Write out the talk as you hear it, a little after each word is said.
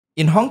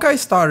In Honkai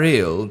Star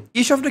Rail,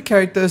 each of the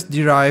characters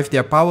derive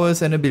their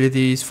powers and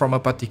abilities from a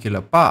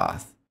particular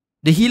path.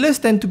 The healers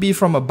tend to be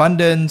from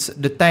Abundance,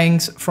 the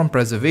tanks from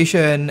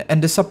Preservation,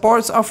 and the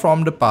supports are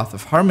from the Path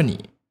of Harmony.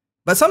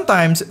 But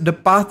sometimes, the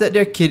path that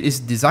their kit is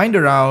designed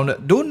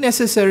around don't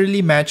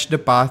necessarily match the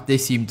path they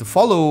seem to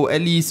follow,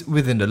 at least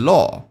within the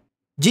lore.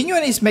 Jing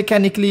Yuan is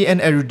mechanically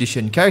an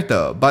erudition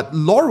character, but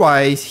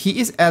lore-wise, he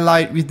is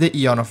allied with the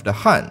Aeon of the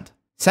Hunt.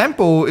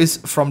 Sampo is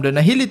from the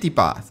Nihility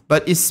path,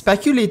 but is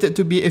speculated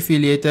to be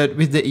affiliated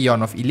with the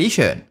Aeon of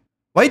Elation.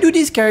 Why do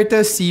these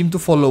characters seem to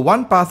follow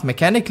one path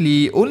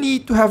mechanically, only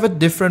to have a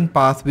different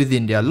path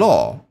within their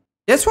lore?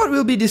 That's what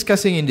we'll be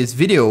discussing in this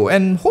video,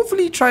 and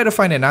hopefully try to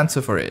find an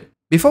answer for it.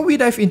 Before we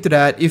dive into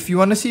that, if you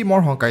want to see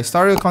more Honkai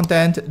Star Rail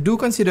content, do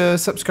consider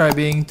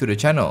subscribing to the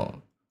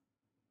channel.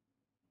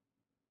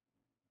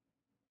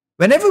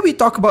 Whenever we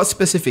talk about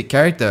specific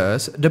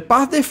characters, the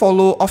path they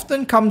follow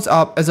often comes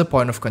up as a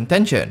point of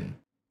contention.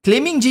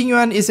 Claiming Jing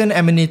Yuan is an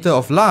emanator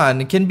of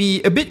Lan can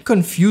be a bit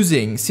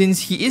confusing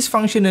since he is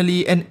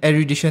functionally an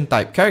erudition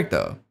type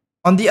character.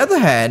 On the other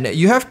hand,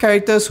 you have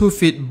characters who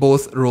fit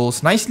both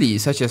roles nicely,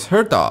 such as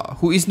Herta,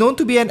 who is known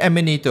to be an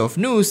emanator of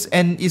Nous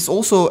and is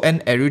also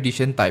an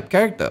erudition type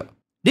character.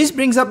 This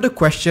brings up the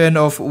question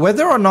of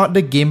whether or not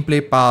the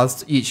gameplay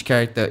paths each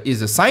character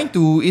is assigned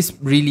to is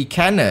really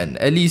canon,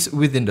 at least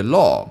within the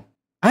lore.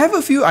 I have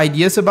a few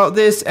ideas about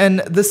this,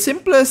 and the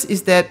simplest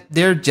is that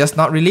they're just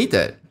not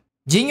related.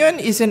 Jing Yuan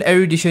is an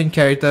erudition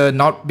character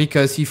not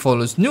because he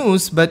follows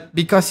Nous, but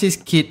because his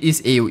kit is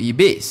AoE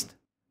based.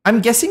 I'm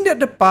guessing that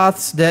the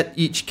paths that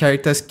each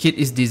character's kit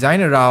is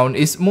designed around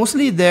is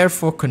mostly there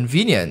for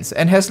convenience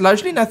and has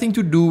largely nothing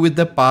to do with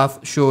the path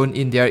shown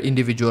in their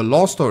individual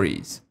lore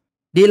stories.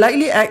 They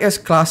likely act as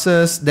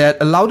classes that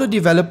allow the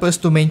developers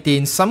to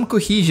maintain some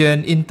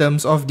cohesion in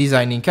terms of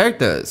designing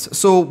characters,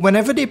 so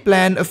whenever they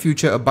plan a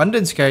future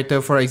Abundance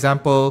character, for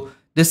example,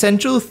 the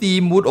central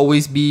theme would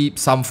always be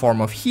some form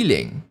of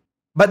healing.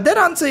 But that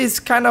answer is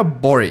kinda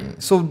boring,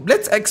 so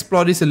let's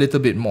explore this a little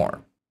bit more.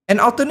 An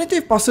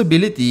alternative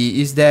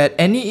possibility is that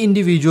any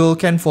individual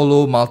can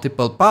follow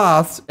multiple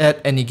paths at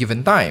any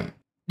given time.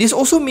 This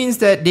also means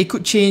that they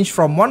could change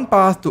from one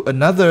path to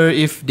another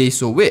if they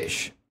so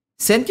wish.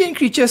 Sentient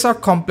creatures are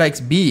complex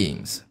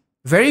beings.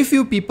 Very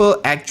few people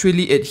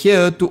actually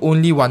adhere to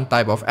only one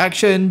type of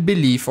action,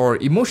 belief, or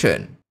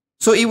emotion.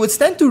 So it would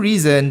stand to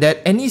reason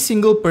that any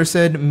single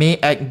person may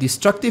act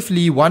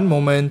destructively one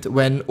moment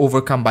when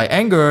overcome by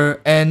anger,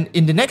 and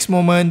in the next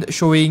moment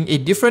showing a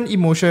different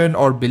emotion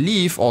or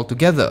belief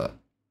altogether.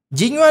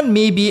 Jing Yuan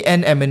may be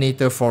an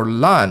emanator for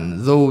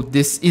Lan, though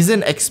this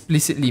isn't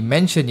explicitly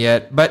mentioned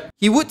yet, but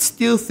he would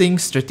still think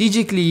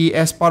strategically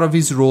as part of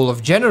his role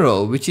of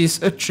general, which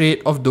is a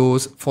trait of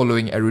those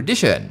following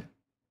erudition.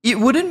 It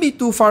wouldn't be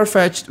too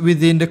far-fetched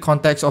within the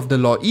context of the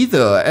lore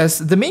either, as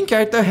the main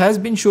character has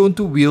been shown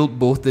to wield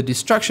both the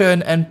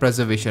destruction and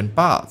preservation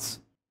paths.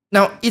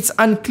 Now, it's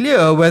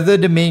unclear whether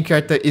the main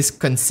character is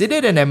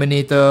considered an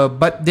emanator,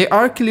 but they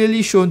are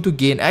clearly shown to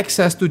gain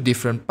access to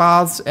different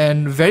paths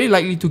and very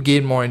likely to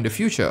gain more in the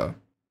future.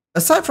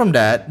 Aside from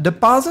that, the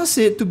paths are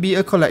said to be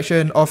a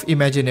collection of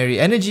imaginary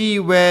energy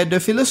where the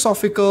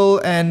philosophical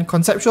and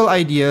conceptual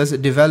ideas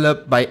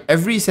developed by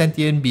every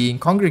sentient being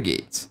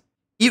congregates.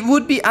 It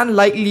would be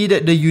unlikely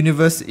that the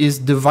universe is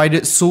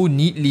divided so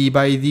neatly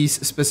by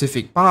these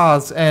specific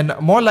paths, and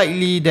more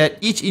likely that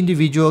each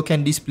individual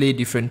can display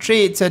different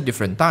traits at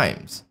different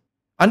times.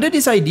 Under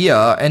this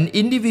idea, an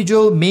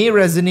individual may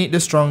resonate the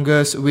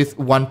strongest with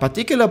one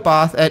particular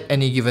path at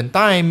any given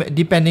time,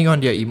 depending on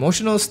their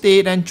emotional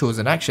state and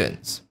chosen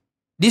actions.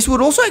 This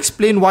would also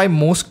explain why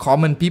most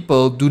common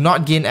people do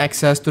not gain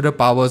access to the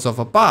powers of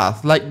a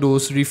path, like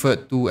those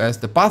referred to as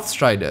the Path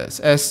Striders,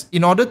 as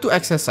in order to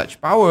access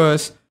such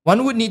powers,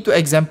 one would need to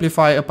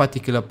exemplify a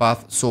particular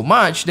path so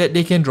much that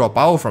they can draw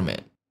power from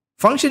it.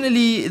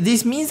 Functionally,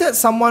 this means that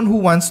someone who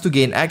wants to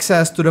gain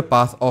access to the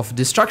path of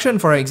destruction,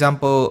 for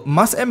example,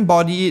 must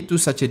embody it to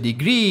such a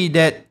degree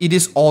that it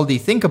is all they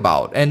think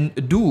about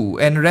and do,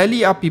 and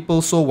rarely are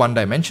people so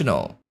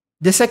one-dimensional.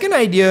 The second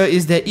idea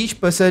is that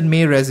each person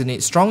may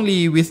resonate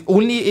strongly with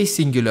only a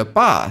singular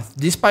path,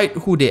 despite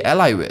who they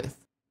ally with.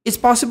 It's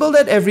possible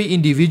that every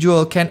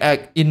individual can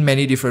act in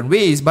many different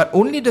ways, but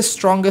only the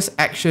strongest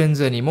actions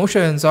and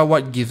emotions are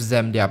what gives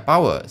them their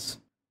powers.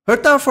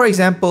 Herta, for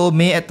example,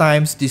 may at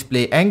times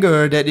display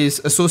anger that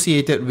is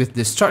associated with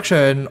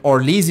destruction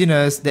or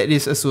laziness that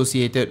is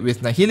associated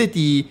with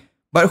nihility,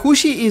 but who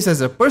she is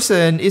as a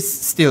person is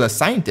still a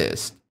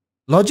scientist.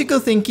 Logical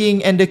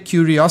thinking and the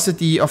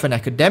curiosity of an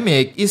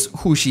academic is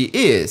who she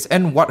is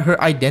and what her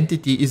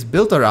identity is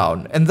built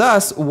around, and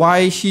thus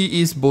why she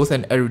is both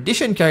an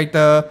erudition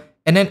character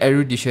and an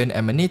erudition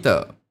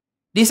emanator.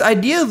 This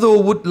idea though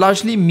would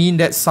largely mean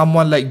that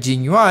someone like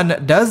Jing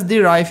Yuan does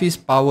derive his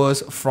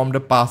powers from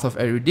the path of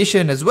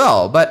erudition as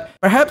well, but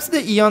perhaps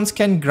the Aeons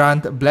can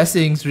grant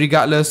blessings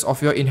regardless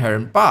of your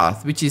inherent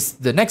path, which is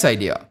the next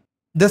idea.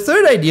 The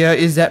third idea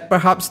is that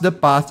perhaps the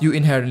path you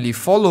inherently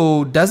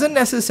follow doesn't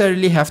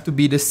necessarily have to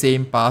be the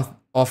same path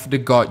of the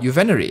god you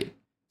venerate.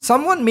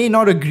 Someone may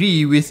not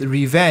agree with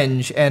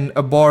revenge and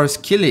abhors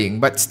killing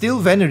but still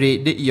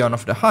venerate the Aeon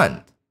of the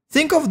Hunt.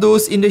 Think of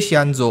those in the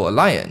Xianzhou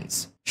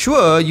Alliance.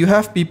 Sure, you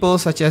have people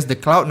such as the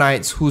Cloud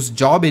Knights whose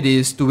job it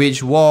is to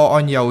wage war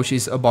on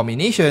Yaoshi's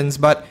abominations,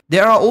 but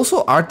there are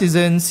also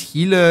artisans,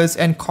 healers,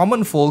 and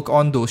common folk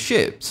on those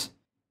ships.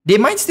 They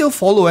might still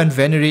follow and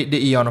venerate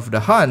the Aeon of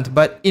the Hunt,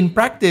 but in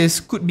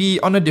practice could be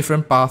on a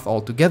different path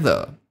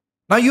altogether.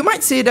 Now you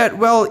might say that,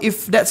 well,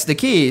 if that's the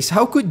case,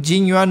 how could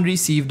Jing Yuan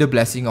receive the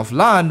blessing of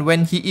Lan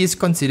when he is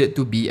considered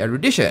to be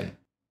erudition?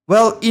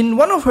 Well, in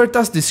one of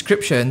Herta's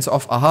descriptions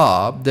of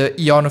Aha, the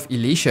Aeon of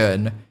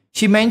Elation,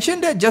 she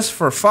mentioned that just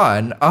for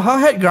fun, Aha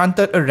had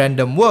granted a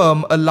random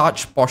worm a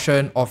large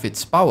portion of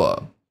its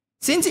power.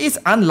 Since it's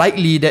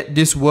unlikely that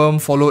this worm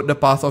followed the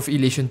path of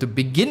elation to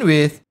begin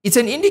with, it's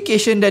an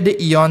indication that the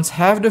Aeons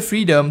have the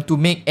freedom to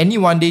make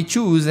anyone they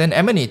choose an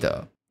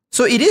emanator.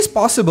 So it is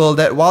possible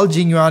that while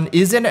Jing Yuan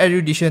is an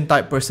erudition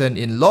type person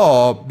in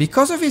lore,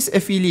 because of his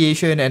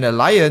affiliation and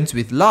alliance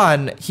with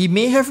Lan, he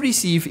may have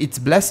received its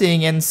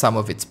blessing and some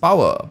of its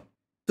power.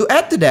 To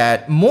add to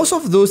that, most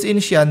of those in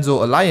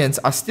Xianzhou Alliance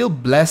are still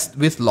blessed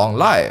with long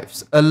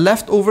lives, a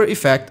leftover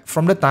effect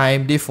from the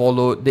time they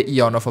followed the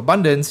Aeon of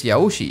Abundance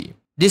Yaoshi.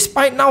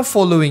 Despite now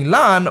following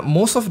Lan,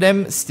 most of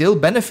them still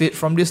benefit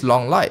from this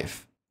long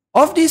life.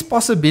 Of these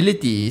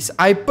possibilities,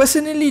 I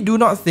personally do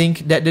not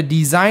think that the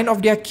design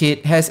of their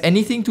kit has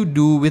anything to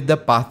do with the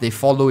path they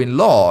follow in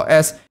lore,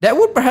 as that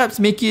would perhaps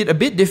make it a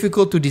bit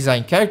difficult to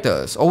design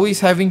characters,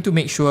 always having to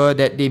make sure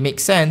that they make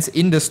sense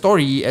in the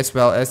story as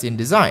well as in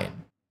design.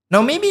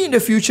 Now maybe in the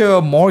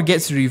future more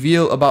gets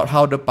revealed about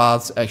how the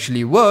paths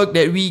actually work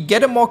that we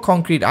get a more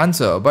concrete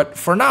answer, but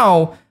for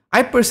now,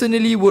 I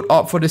personally would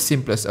opt for the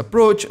simplest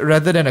approach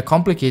rather than a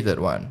complicated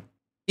one.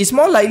 It's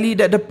more likely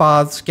that the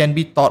paths can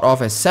be thought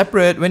of as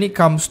separate when it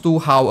comes to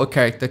how a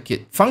character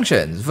kit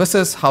functions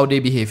versus how they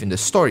behave in the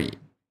story.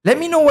 Let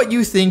me know what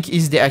you think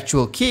is the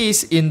actual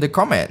case in the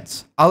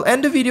comments. I'll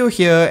end the video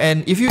here,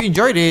 and if you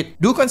enjoyed it,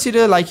 do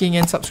consider liking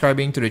and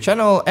subscribing to the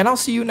channel, and I'll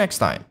see you next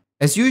time.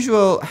 As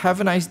usual, have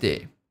a nice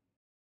day.